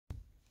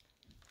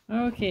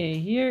Okay,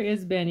 here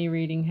is Benny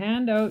reading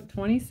handout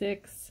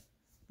 26,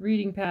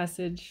 reading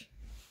passage,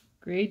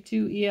 grade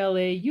 2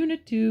 ELA,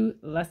 unit 2,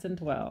 lesson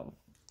 12.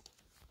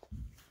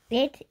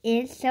 It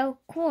is so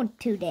cold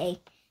today.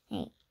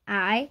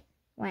 I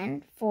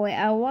went for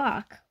a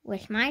walk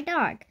with my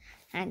dog,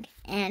 and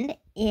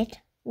it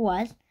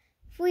was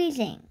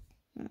freezing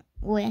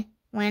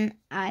when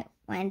I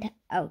went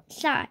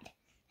outside.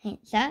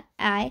 So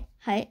I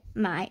hid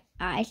my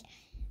eyes.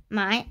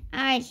 My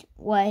eyes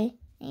were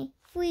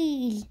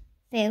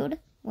filled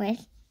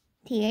with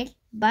tears,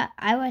 but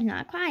I was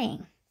not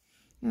crying.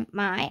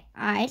 My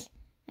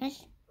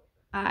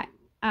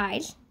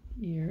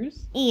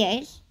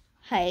ears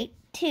hurt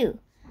too.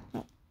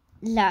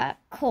 The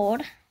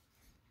cold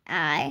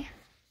I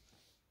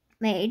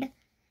made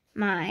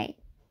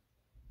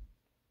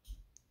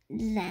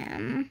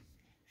them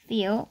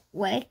feel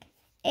with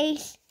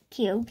ice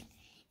cubes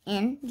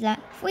in the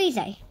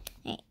freezer.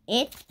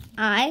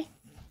 I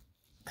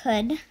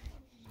could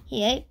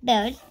hear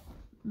bells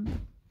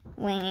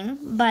ringing,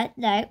 but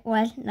there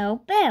was no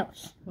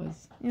bells.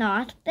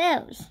 Not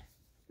bells.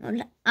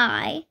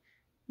 I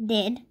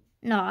did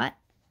not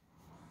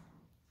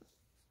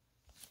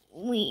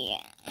wear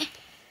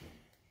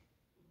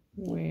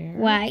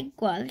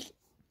gloves,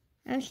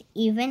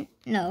 even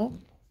though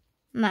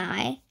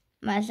my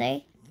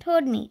mother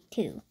told me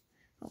to.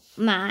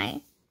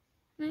 My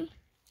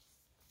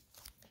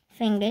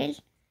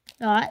fingers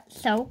got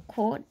so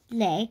cold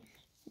they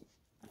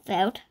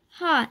felt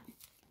hot.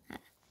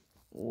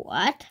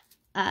 What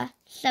a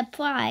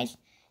surprise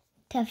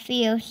to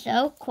feel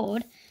so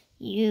cold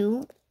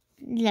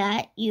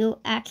that you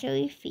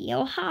actually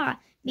feel hot.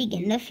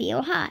 Begin to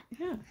feel hot.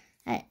 Yeah.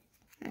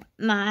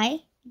 My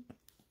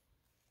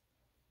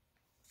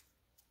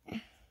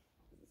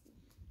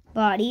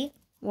body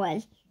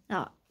was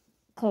not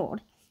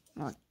cold.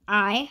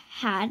 I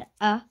had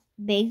a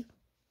big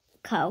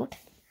coat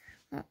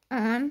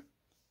on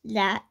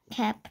that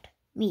kept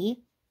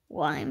me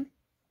warm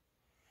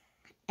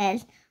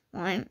as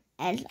I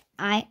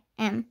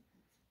am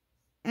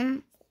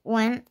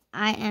when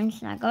I am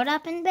snuggled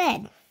up in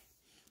bed.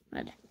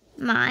 But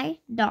my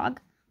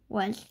dog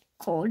was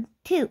cold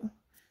too.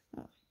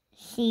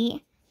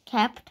 She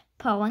kept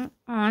pulling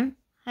on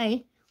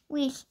her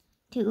leash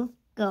to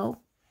go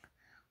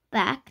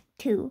back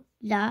to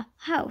the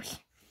house.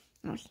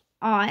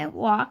 Our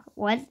walk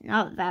was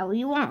not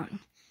very long.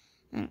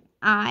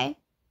 I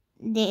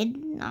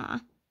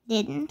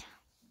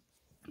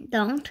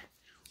don't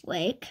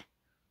wake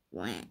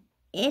when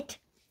it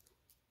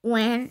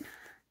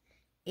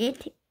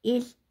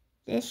is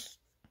this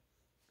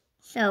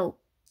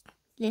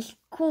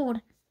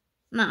cold.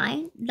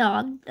 My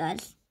dog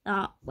does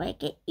not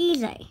wake it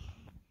easy.